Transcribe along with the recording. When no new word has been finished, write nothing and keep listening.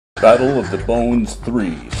Battle of the Bones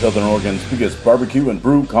 3, Southern Oregon's biggest barbecue and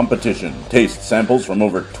brew competition. Taste samples from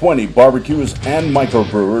over 20 barbecues and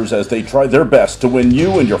microbrewers as they try their best to win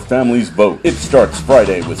you and your family's vote. It starts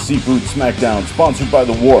Friday with Seafood Smackdown, sponsored by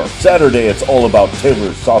the WHARF. Saturday, it's all about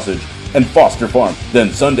Taylor's Sausage and Foster Farm.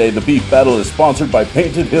 Then Sunday, the beef battle is sponsored by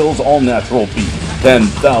Painted Hills All Natural Beef.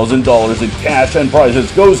 $10,000 in cash and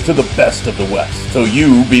prizes goes to the best of the West. So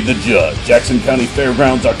you be the judge. Jackson County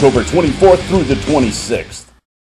Fairgrounds, October 24th through the 26th.